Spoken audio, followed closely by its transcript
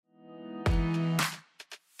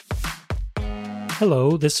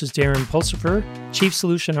Hello, this is Darren Pulsifer, Chief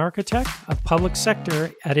Solution Architect of Public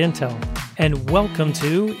Sector at Intel, and welcome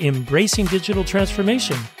to Embracing Digital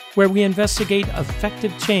Transformation, where we investigate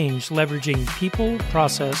effective change leveraging people,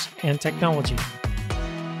 process, and technology.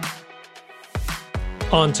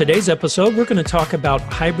 On today's episode, we're going to talk about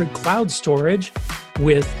hybrid cloud storage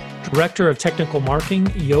with Director of Technical Marketing,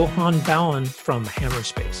 Johan Bowen from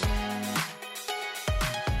Hammerspace.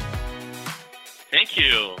 Thank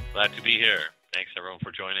you. Glad to be here. Thanks, everyone,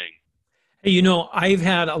 for joining. Hey, you know, I've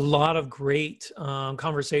had a lot of great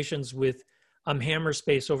conversations with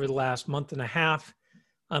Hammerspace over the last month and a half.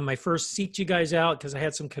 I first seeked you guys out because I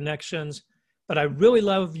had some connections, but I really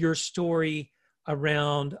love your story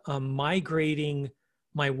around migrating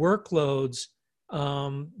my workloads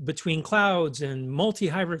between clouds and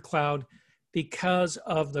multi-hybrid cloud because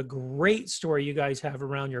of the great story you guys have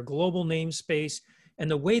around your global namespace and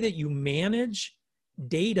the way that you manage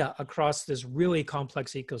data across this really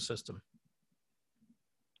complex ecosystem.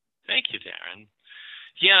 Thank you, Darren.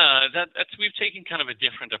 Yeah, that's we've taken kind of a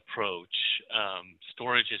different approach.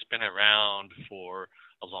 Storage has been around for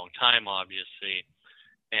a long time, obviously,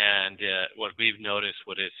 and what we've noticed,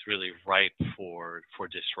 what is really ripe for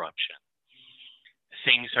disruption.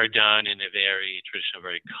 Things are done in a very traditional,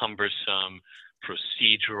 very cumbersome,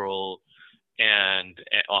 procedural, and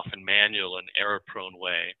often manual and error-prone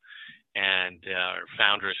way. And our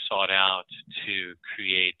founders sought out to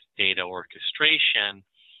create data orchestration.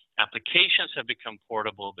 Applications have become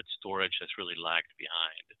portable, but storage has really lagged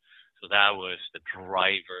behind. So that was the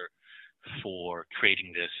driver for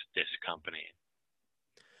creating this company.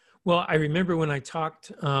 Well, I remember when I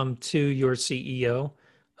talked to your CEO,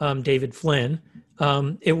 David Flynn,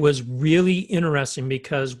 it was really interesting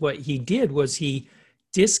because what he did was he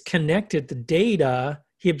disconnected the data,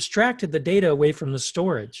 he abstracted the data away from the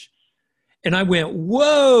storage. And I went,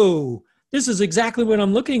 whoa, this is exactly what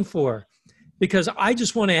I'm looking for, because I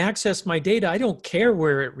just want to access my data. I don't care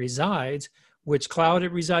where it resides, which cloud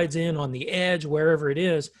it resides in, on the edge, wherever it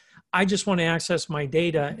is. I just want to access my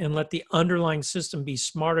data and let the underlying system be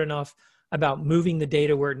smart enough about moving the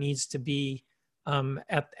data where it needs to be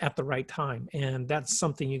at the right time. And that's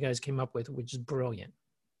something you guys came up with, which is brilliant.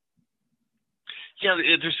 Yeah,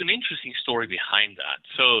 there's an interesting story behind that.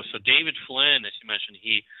 So David Flynn, as you mentioned,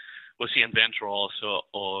 he was the inventor also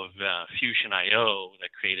of Fusion.io that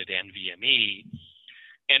created NVMe.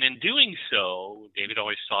 And in doing so, David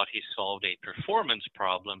always thought he solved a performance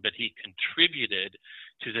problem, but he contributed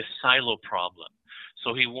to the silo problem.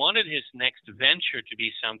 So he wanted his next venture to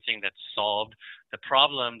be something that solved the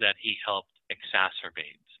problem that he helped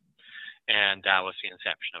exacerbate. And that was the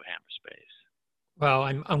inception of Hammerspace. Well,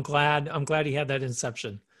 I'm glad he had that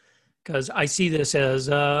inception, because I see this as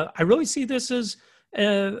I really see this as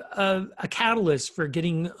a catalyst for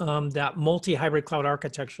getting that multi-hybrid cloud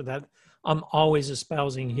architecture that I'm always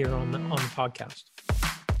espousing here on the podcast.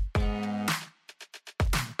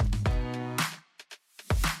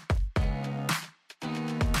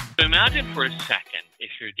 So imagine for a second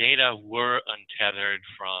if your data were untethered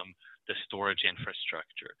from the storage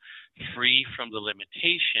infrastructure, free from the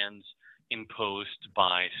limitations imposed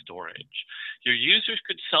by storage. Your users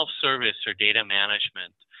could self-service their data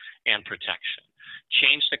management and protection,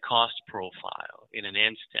 change the cost profile in an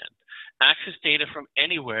instant, access data from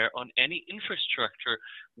anywhere on any infrastructure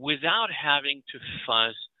without having to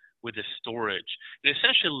fuzz with the storage. It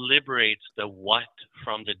essentially liberates the what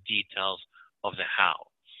from the details of the how.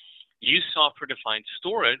 Use software-defined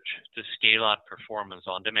storage to scale out performance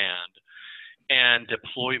on demand and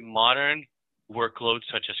deploy modern workloads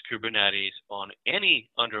such as Kubernetes on any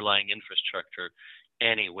underlying infrastructure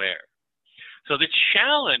anywhere. So the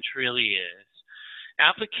challenge really is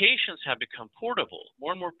applications have become portable,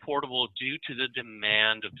 more and more portable due to the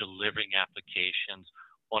demand of delivering applications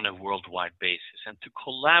on a worldwide basis and to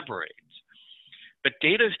collaborate. But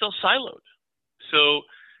data is still siloed. So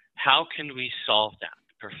how can we solve that?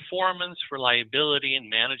 Performance, reliability,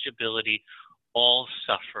 and manageability all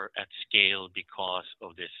suffer at scale because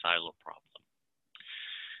of this silo problem.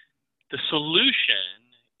 The solution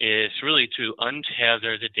is really to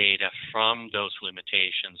untether the data from those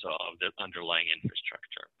limitations of the underlying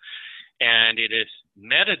infrastructure. And it is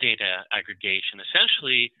metadata aggregation,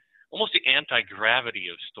 essentially almost the anti-gravity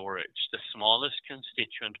of storage, the smallest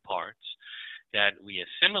constituent parts that we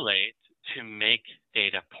assimilate to make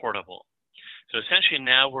data portable. So essentially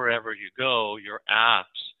now wherever you go, your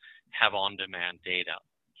apps have on-demand data.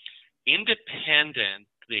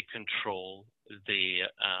 Independently control the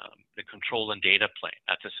control and data plane.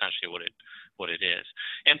 That's essentially what it is,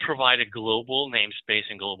 and provide a global namespace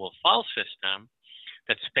and global file system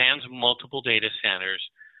that spans multiple data centers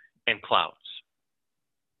and clouds.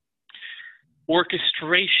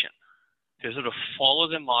 orchestration, to sort of follow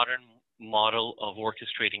the modern model of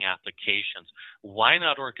orchestrating applications. Why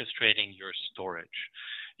not orchestrating your storage,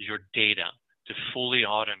 your data, to fully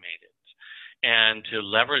automate it and to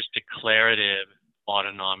leverage declarative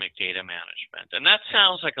autonomic data management? And that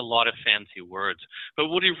sounds like a lot of fancy words, but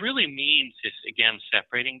what it really means is, again,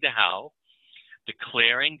 separating the how,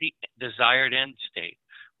 declaring the desired end state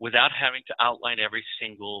without having to outline every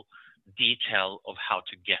single detail of how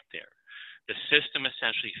to get there. The system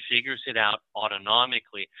essentially figures it out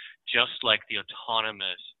autonomically, just like the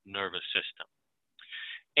autonomous nervous system.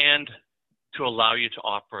 And to allow you to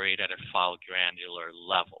operate at a file granular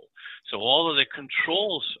level. So all of the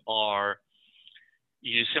controls are,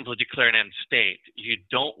 you simply declare an end state. You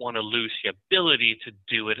don't want to lose the ability to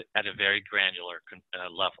do it at a very granular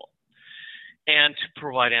level. And to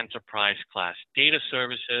provide enterprise class data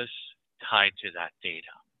services tied to that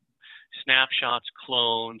data. Snapshots,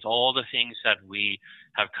 clones, all the things that we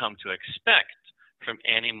have come to expect from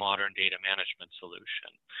any modern data management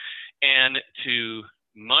solution. And to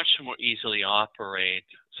much more easily operate,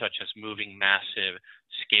 such as moving massive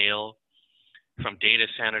scale from data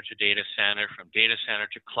center to data center, from data center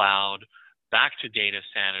to cloud, back to data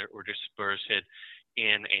center, or disperse it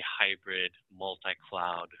in a hybrid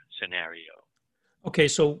multi-cloud scenario. Okay,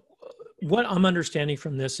 so what I'm understanding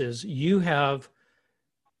from this is you have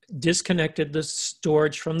disconnected the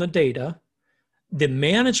storage from the data, the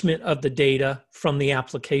management of the data from the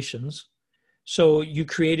applications. So you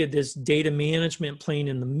created this data management plane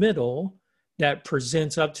in the middle that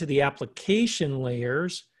presents up to the application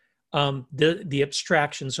layers, the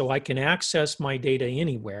abstraction, so I can access my data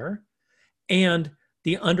anywhere. And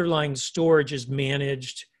the underlying storage is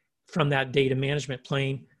managed from that data management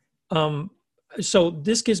plane. So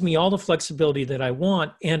this gives me all the flexibility that I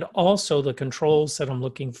want and also the controls that I'm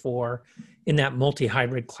looking for in that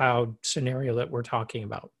multi-hybrid cloud scenario that we're talking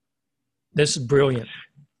about. This is brilliant.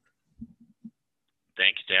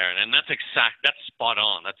 Thanks, Darren. And that's spot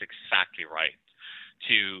on. That's exactly right.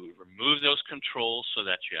 To remove those controls so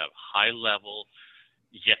that you have high level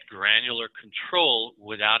yet granular control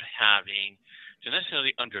without having to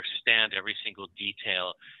necessarily understand every single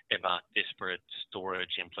detail about disparate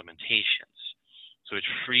storage implementations. So it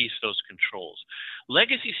frees those controls.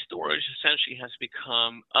 Legacy storage essentially has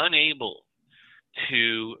become unable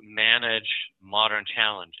to manage modern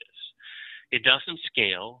challenges. It doesn't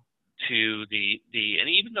scale to and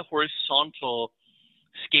even the horizontal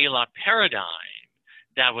scale-out paradigm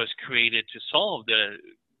that was created to solve the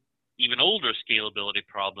even older scalability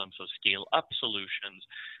problems of scale-up solutions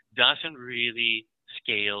doesn't really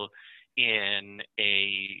scale in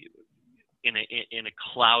a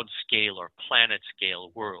cloud scale or planet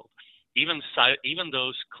scale world. Even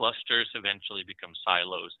those clusters eventually become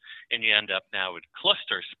silos, and you end up now with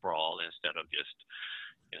cluster sprawl instead of just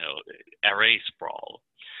array sprawl.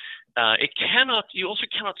 You also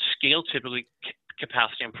cannot scale typically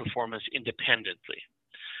capacity and performance independently.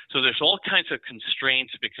 So there's all kinds of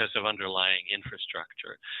constraints because of underlying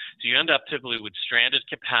infrastructure. So you end up typically with stranded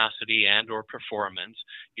capacity and or performance.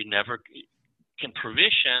 You never can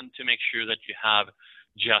provision to make sure that you have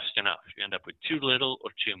just enough. You end up with too little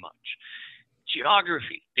or too much.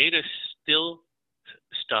 Geography, data is still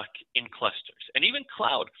stuck in clusters. And even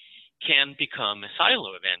cloud can become a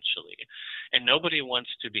silo eventually. And nobody wants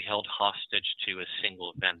to be held hostage to a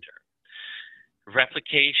single vendor.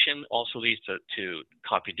 Replication also leads to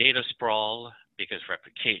copy data sprawl because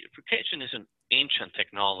replication is an ancient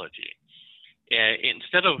technology.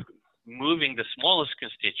 Instead of moving the smallest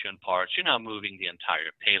constituent parts, you're now moving the entire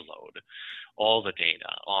payload, all the data,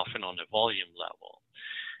 often on a volume level.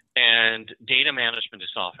 And data management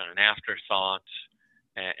is often an afterthought,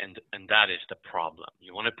 and that is the problem.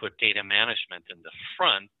 You want to put data management in the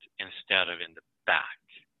front instead of in the back.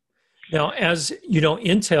 Now, as you know,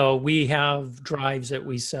 Intel, we have drives that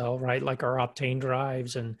we sell, right? Like our Optane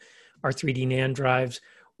drives and our 3D NAND drives.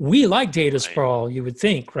 We like data sprawl, you would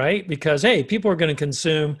think, right? Because, hey, people are going to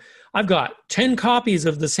consume. I've got 10 copies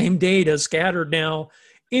of the same data scattered now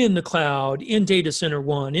in the cloud, in data center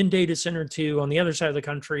 1, in data center 2, on the other side of the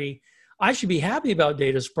country. I should be happy about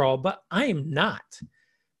data sprawl, but I am not,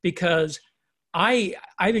 because I've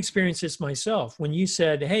experienced this myself. When you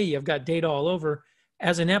said, hey, I've got data all over,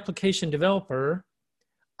 as an application developer,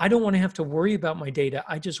 I don't want to have to worry about my data.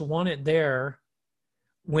 I just want it there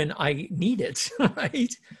when I need it,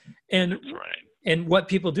 right? And what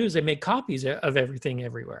people do is they make copies of everything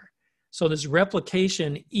everywhere. So this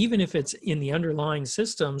replication, even if it's in the underlying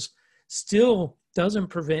systems, still doesn't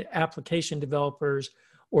prevent application developers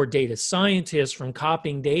or data scientists from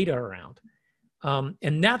copying data around.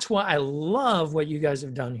 And that's why I love what you guys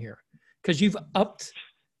have done here. because you've upped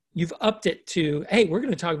it to, hey, we're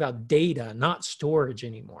going to talk about data, not storage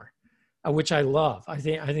anymore, which I love. I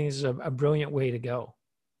think this is a brilliant way to go.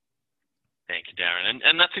 Thank you, Darren.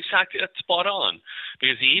 And that's spot on.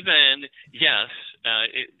 Because even, yes,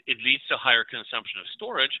 it leads to higher consumption of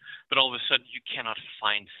storage, but all of a sudden you cannot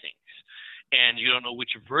find things. And you don't know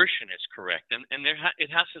which version is correct. And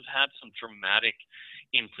it has to have had some dramatic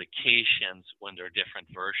implications when there are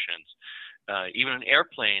different versions. Even an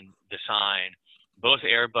airplane design, both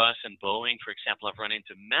Airbus and Boeing, for example, have run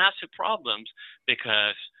into massive problems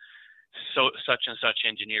because such and such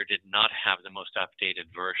engineer did not have the most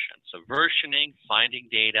updated version. So versioning,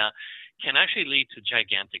 finding data can actually lead to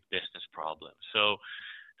gigantic business problems. So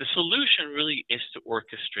the solution really is to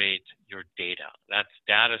orchestrate your data.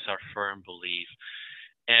 That is our firm belief.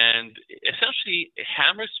 And essentially,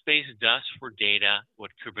 Hammerspace does for data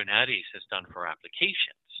what Kubernetes has done for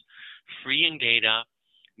applications, freeing data,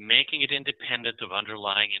 making it independent of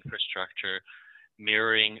underlying infrastructure,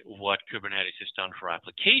 mirroring what Kubernetes has done for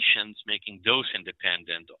applications, making those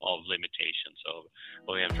independent of limitations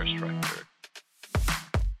of infrastructure.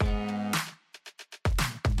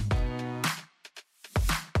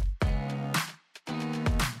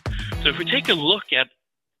 So if we take a look at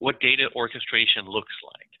what data orchestration looks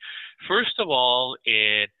like, first of all,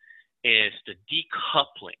 it is the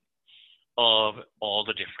decoupling of all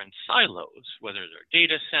the different silos, whether they're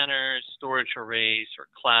data centers, storage arrays, or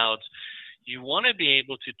clouds. You want to be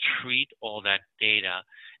able to treat all that data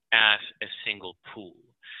as a single pool.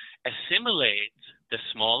 Assimilate the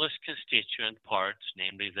smallest constituent parts,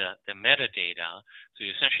 namely the metadata. So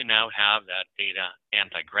you essentially now have that data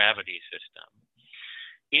anti-gravity system.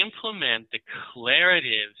 Implement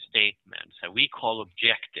declarative statements that we call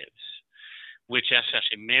objectives, which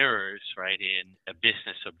essentially mirrors, right, in a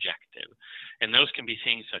business objective. And those can be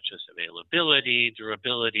things such as availability,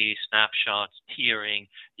 durability, snapshots, tiering,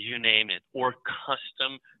 you name it, or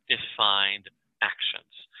custom defined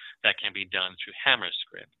actions that can be done through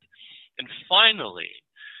Hammerscript. And finally,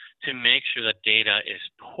 to make sure that data is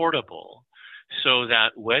portable so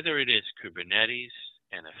that whether it is Kubernetes,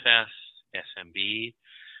 NFS, SMB,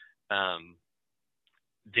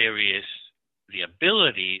 there is the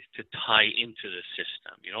ability to tie into the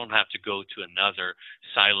system. You don't have to go to another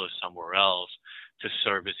silo somewhere else to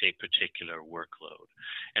service a particular workload.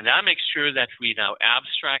 And that makes sure that we now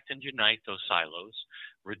abstract and unite those silos,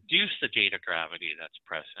 reduce the data gravity that's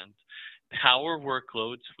present, power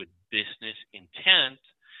workloads with business intent,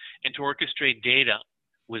 and to orchestrate data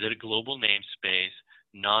with a global namespace,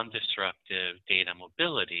 non-disruptive data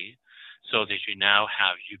mobility, so that you now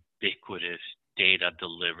have ubiquitous data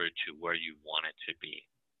delivered to where you want it to be.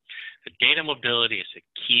 The data mobility is a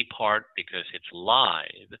key part because it's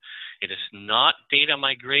live. It is not data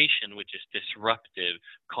migration, which is disruptive,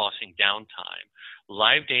 causing downtime.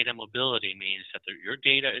 Live data mobility means that your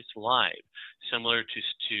data is live, similar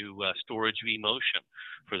to storage vMotion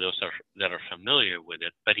for those that are familiar with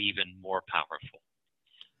it, but even more powerful.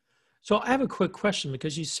 So I have a quick question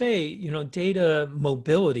because you say, data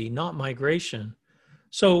mobility, not migration.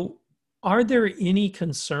 So are there any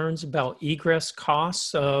concerns about egress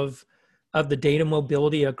costs of the data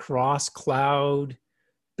mobility across cloud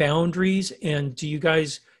boundaries? And do you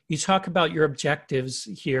talk about your objectives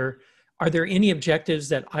here. Are there any objectives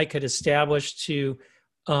that I could establish to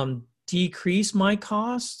decrease my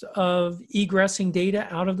cost of egressing data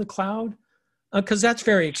out of the cloud? Because that's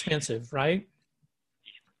very expensive, right?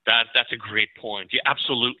 That's a great point. Yeah,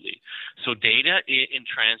 absolutely. So data in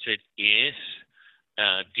transit is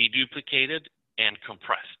deduplicated and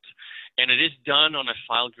compressed. And it is done on a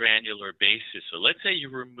file granular basis. So let's say you're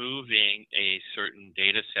removing a certain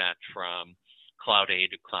data set from cloud A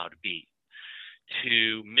to cloud B.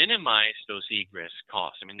 To minimize those egress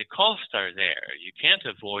costs, I mean, the costs are there. You can't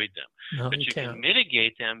avoid them. No, but you can't. Can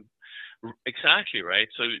mitigate them. Exactly, right?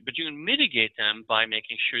 So, but you can mitigate them by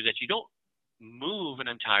making sure that you don't move an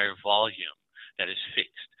entire volume that is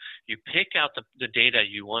fixed. You pick out the data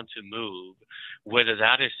you want to move, whether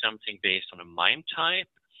that is something based on a MIME type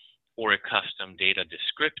or a custom data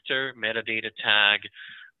descriptor, metadata tag,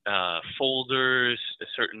 folders,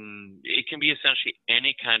 it can be essentially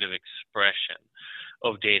any kind of expression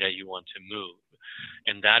of data you want to move.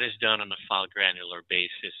 And that is done on a file granular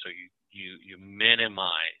basis, so you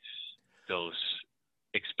minimize those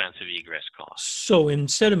expensive egress costs. So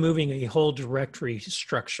instead of moving a whole directory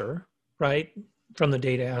structure, right, from the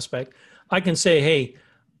data aspect, I can say, hey,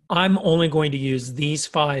 I'm only going to use these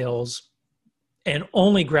files and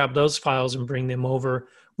only grab those files and bring them over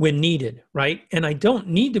when needed, right? And I don't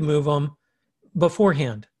need to move them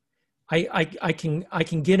beforehand. I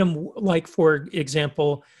can get them, like, for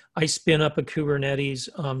example, I spin up a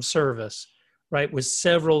Kubernetes service, right, with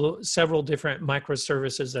several different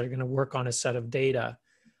microservices that are going to work on a set of data.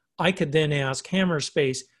 I could then ask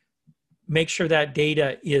Hammerspace, make sure that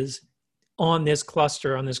data is on this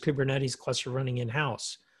cluster, on this Kubernetes cluster running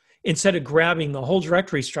in-house. Instead of grabbing the whole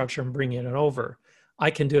directory structure and bringing it over,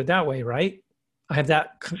 I can do it that way, right? I have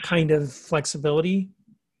that kind of flexibility.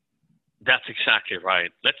 That's exactly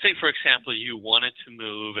right. Let's say, for example, you wanted to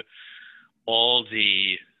move all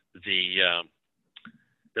the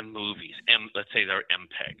movies, let's say they're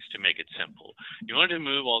MPEGs to make it simple. You wanted to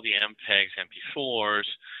move all the MPEGs, MP4s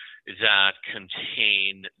that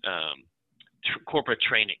contain corporate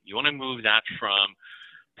training. You want to move that from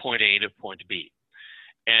point A to point B.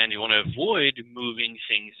 And you want to avoid moving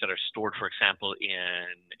things that are stored, for example, in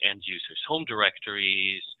end users' home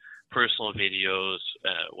directories, personal videos,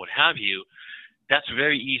 what have you. That's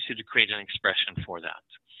very easy to create an expression for that.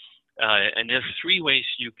 And there's three ways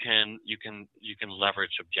you can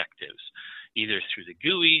leverage objectives, either through the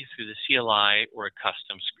GUI, through the CLI, or a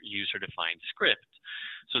custom user-defined script.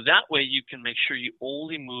 So that way you can make sure you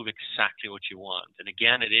only move exactly what you want. And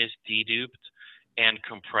again, it is deduped and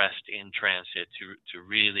compressed in transit to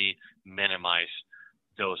really minimize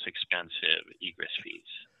those expensive egress fees.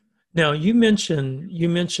 Now, you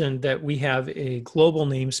mentioned that we have a global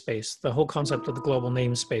namespace, the whole concept of the global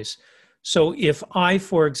namespace. So if I,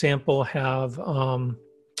 for example, have,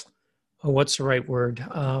 what's the right word?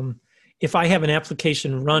 If I have an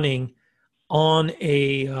application running on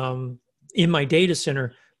in my data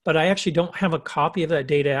center, but I actually don't have a copy of that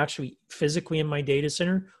data actually physically in my data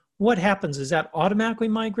center, what happens? Is that automatically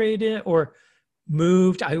migrated or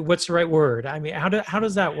moved? What's the right word? I mean, how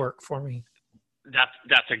does that work for me?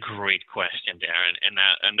 That's a great question, Darren, and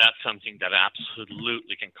that's something that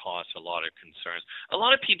absolutely can cause a lot of concerns. A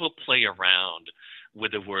lot of people play around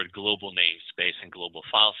with the word global namespace and global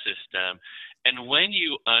file system, and when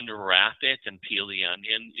you unwrap it and peel the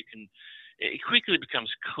onion, it quickly becomes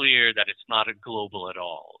clear that it's not a global at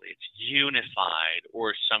all. It's unified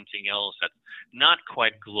or something else that's not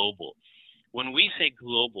quite global. When we say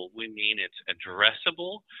global, we mean it's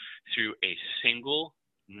addressable through a single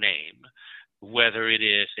name, whether it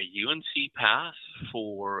is a UNC path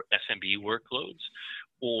for SMB workloads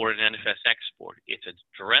or an NFS export. It's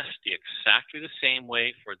addressed exactly the same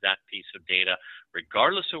way for that piece of data,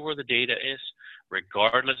 regardless of where the data is,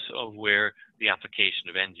 regardless of where the application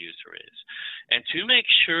of end user is. And to make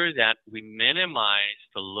sure that we minimize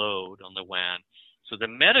the load on the WAN, so the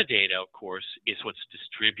metadata, of course, is what's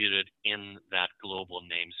distributed in that global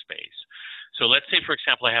namespace. So let's say, for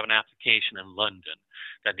example, I have an application in London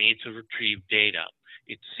that needs to retrieve data.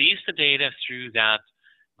 It sees the data through that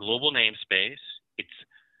global namespace.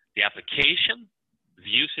 The application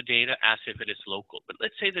views the data as if it is local. But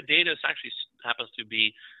let's say the data actually happens to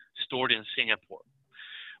be stored in Singapore.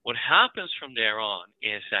 What happens from there on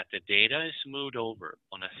is that the data is moved over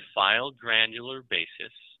on a file granular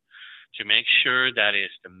basis to make sure that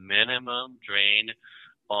is the minimum drain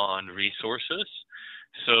on resources.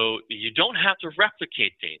 So you don't have to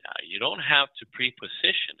replicate data. You don't have to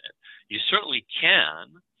pre-position it. You certainly can,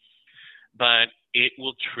 but it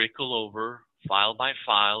will trickle over file by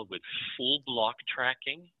file with full block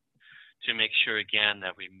tracking to make sure, again,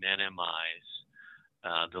 that we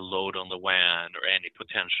minimize the load on the WAN or any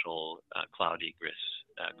potential cloud egress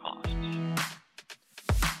costs.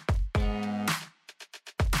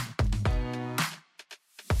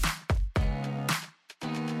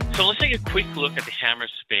 So let's take a quick look at the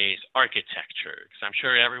Hammerspace architecture, because I'm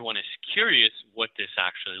sure everyone is curious what this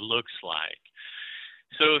actually looks like.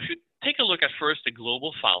 So if you take a look at first the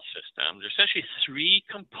global file system, there's essentially three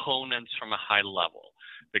components from a high level.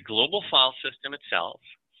 The global file system itself,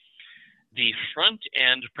 the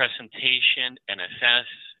front-end presentation, NFS,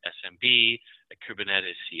 SMB, a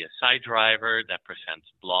Kubernetes CSI driver that presents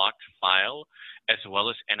blocked file, as well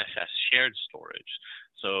as NFS shared storage.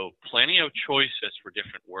 So plenty of choices for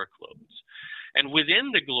different workloads. And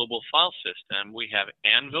within the global file system, we have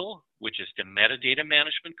Anvil, which is the metadata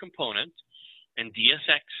management component, and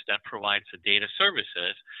DSX that provides the data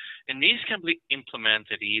services. And these can be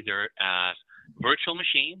implemented either as virtual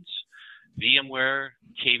machines, VMware,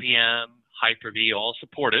 KVM, Hyper-V, all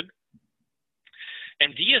supported.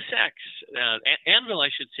 And DSX, Anvil, I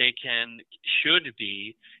should say, should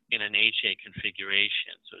be in an HA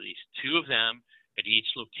configuration. So these two of them at each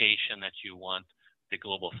location that you want the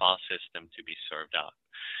global file system to be served up.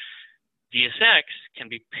 DSX can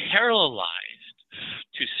be parallelized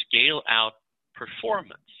to scale out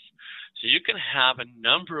performance. So you can have a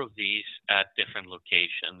number of these at different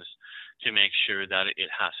locations to make sure that it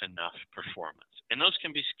has enough performance. And those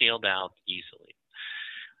can be scaled out easily.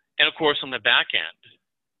 And of course, on the back end,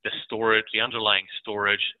 the storage, the underlying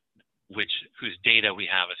storage, whose data we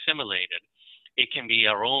have assimilated, it can be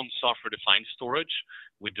our own software-defined storage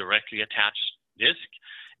with directly attached disk.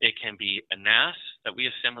 It can be a NAS that we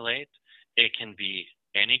assimilate. It can be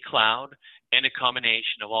any cloud and a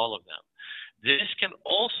combination of all of them. This can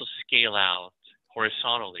also scale out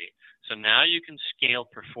horizontally. So now you can scale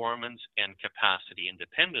performance and capacity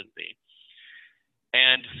independently.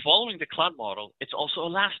 And following the cloud model, it's also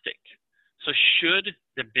elastic. So should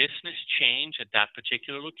the business change at that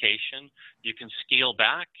particular location, you can scale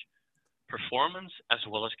back performance as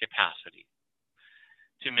well as capacity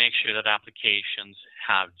to make sure that applications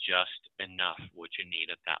have just enough what you need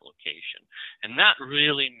at that location. And that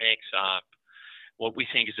really makes up what we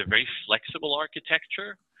think is a very flexible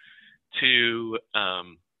architecture to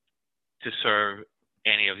serve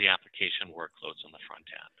any of the application workloads on the front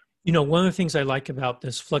end. You know, one of the things I like about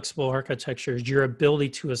this flexible architecture is your ability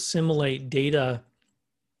to assimilate data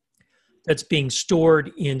that's being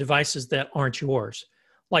stored in devices that aren't yours,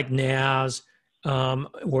 like NAS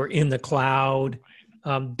or in the cloud.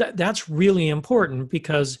 That's really important,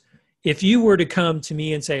 because if you were to come to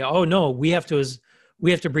me and say, "Oh no, we have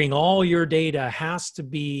to bring all your data, has to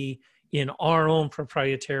be in our own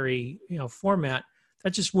proprietary format,"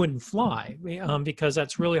 that just wouldn't fly, because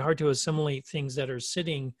that's really hard to assimilate things that are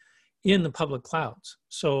sitting in the public clouds.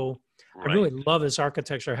 So Right. I really love this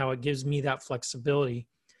architecture, how it gives me that flexibility.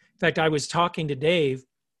 In fact, I was talking to Dave.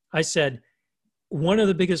 I said, one of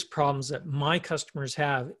the biggest problems that my customers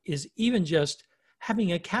have is even just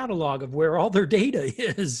having a catalog of where all their data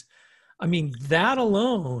is. I mean, that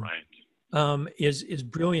alone is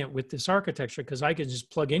brilliant with this architecture, because I could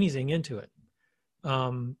just plug anything into it.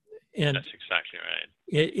 And that's exactly right.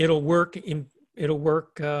 It'll work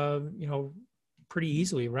pretty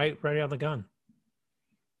easily, right out of the gun.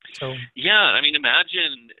 So yeah, I mean,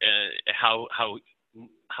 imagine how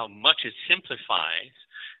much it simplifies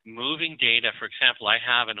moving data. For example, I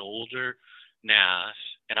have an older NAS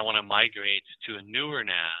and I want to migrate to a newer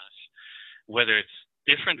NAS. Whether it's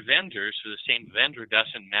different vendors or the same vendor,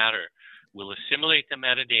 doesn't matter. We'll assimilate the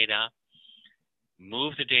metadata,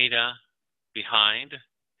 move the data behind,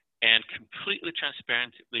 and completely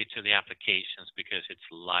transparently to the applications, because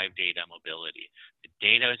it's live data mobility. The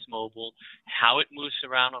data is mobile. How it moves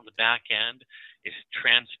around on the back end is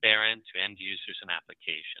transparent to end users and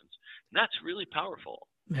applications. And that's really powerful.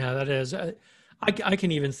 Yeah, that is. I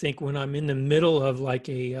can even think when I'm in the middle of like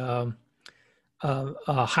a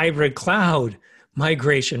hybrid cloud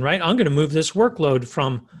migration, right? I'm going to move this workload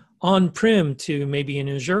from on-prem to maybe an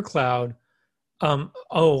Azure cloud.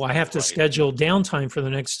 I have to schedule downtime for the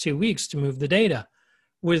next 2 weeks to move the data.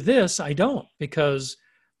 With this, I don't, because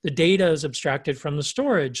the data is abstracted from the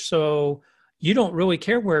storage. So you don't really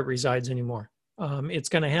care where it resides anymore. It's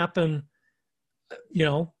going to happen,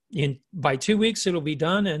 by 2 weeks, it'll be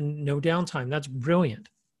done and no downtime. That's brilliant.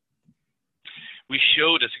 We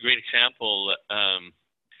showed, as a great example,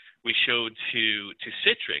 we showed to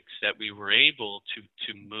Citrix that we were able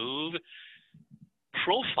to move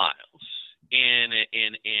profiles in a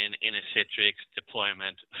Citrix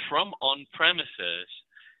deployment from on-premises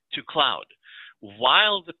to cloud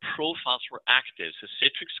while the profiles were active. So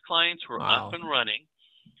Citrix clients were up and running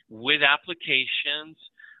with applications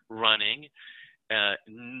running,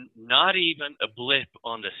 not even a blip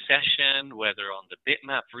on the session, whether on the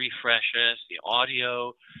bitmap refreshes, the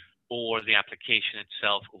audio, or the application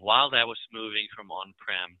itself, while that was moving from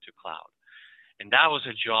on-prem to cloud. And that was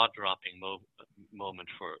a jaw-dropping moment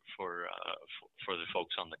for the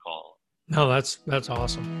folks on the call. No, that's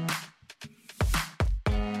awesome.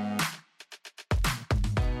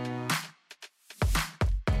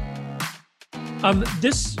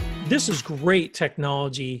 This is great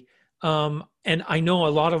technology, and I know a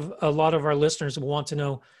lot of our listeners will want to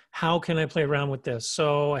know, how can I play around with this?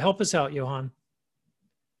 So help us out, Johan.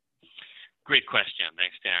 Great question.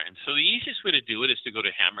 Thanks, Darren. So the easiest way to do it is to go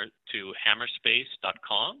to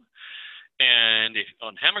hammerspace.com. And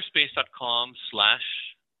on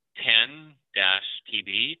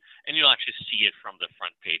hammerspace.com/10-TB, and you'll actually see it from the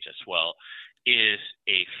front page as well, is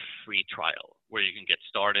a free trial where you can get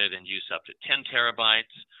started and use up to 10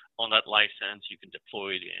 terabytes on that license. You can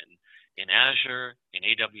deploy it in Azure, in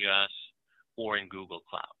AWS, or in Google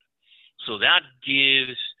Cloud. So that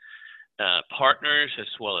gives partners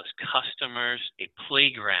as well as customers a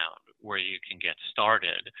playground where you can get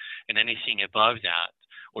started, and anything above that,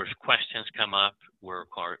 or if questions come up, we're of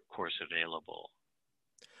course available.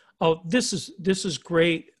 Oh, this is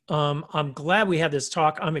great. I'm glad we had this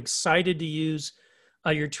talk. I'm excited to use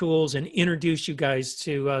your tools and introduce you guys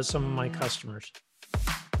to some of my customers.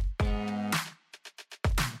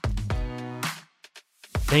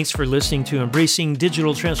 Thanks for listening to Embracing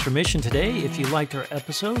Digital Transformation today. If you liked our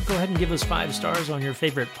episode, go ahead and give us 5 stars on your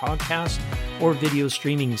favorite podcast or video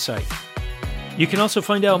streaming site. You can also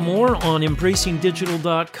find out more on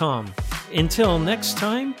embracingdigital.com. Until next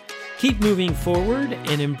time, keep moving forward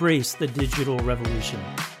and embrace the digital revolution.